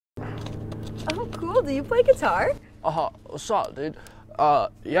Oh, cool. Do you play guitar? What's up, dude?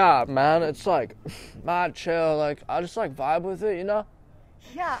 Yeah, man, it's like, mad chill, like, I just like vibe with it, you know?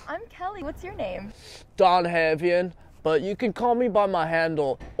 Yeah, I'm Kelly. What's your name? Don Havian, but you can call me by my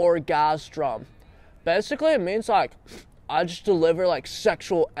handle, Orgasdrum. Basically, it means like, I just deliver like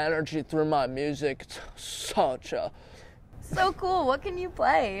sexual energy through my music. It's so chill. So cool. What can you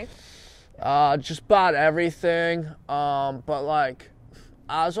play? Just about everything, but like,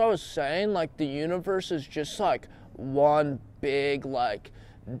 as I was saying, like, the universe is just like one big, like,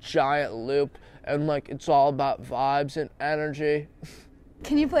 giant loop, and like, it's all about vibes and energy.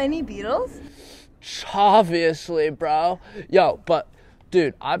 Can you play any Beatles? Obviously, bro. Yo, but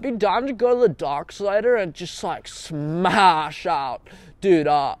dude, I'd be down to go to the docks later and just like smash out. Dude,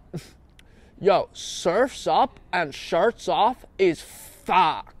 yo, surfs up and shirts off is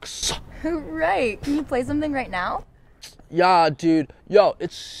facts. Right. Can you play something right now? Yeah, dude. Yo,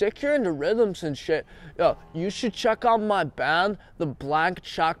 it's sick you're into rhythms and shit. Yo, you should check out my band, the Blank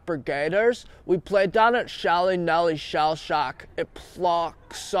Check Brigaders. We played down at Shally Nelly Shell Shack. It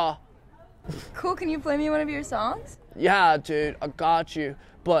plucks. Cool. Can you play me one of your songs? Yeah, dude, I got you.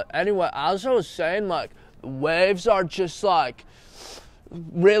 But anyway, as I was saying, like, waves are just like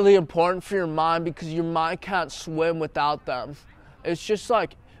really important for your mind because your mind can't swim without them. It's just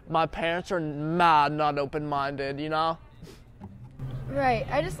like my parents are mad not open-minded, you know? Right.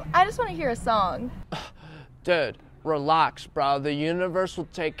 I just want to hear a song. Dude, relax, bro. The universe will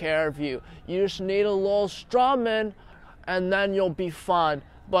take care of you. You just need a little strumming, and then you'll be fine.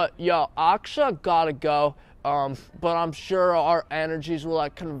 But yo, actually, I gotta go. But I'm sure our energies will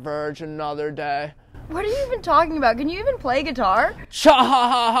like converge another day. What are you even talking about? Can you even play guitar?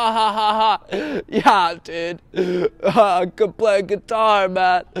 Yeah, dude. I can play guitar,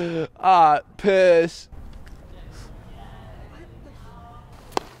 man. Piss.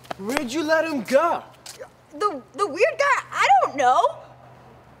 Where'd you let him go? The weird guy? I don't know.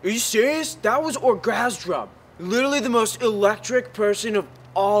 Are you serious? That was Orgasdrum. Literally the most electric person of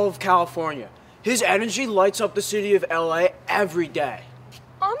all of California. His energy lights up the city of LA every day.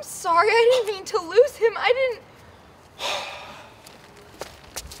 I'm sorry. I didn't mean to lose him. I didn't...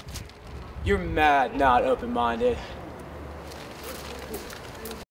 You're mad, not open-minded.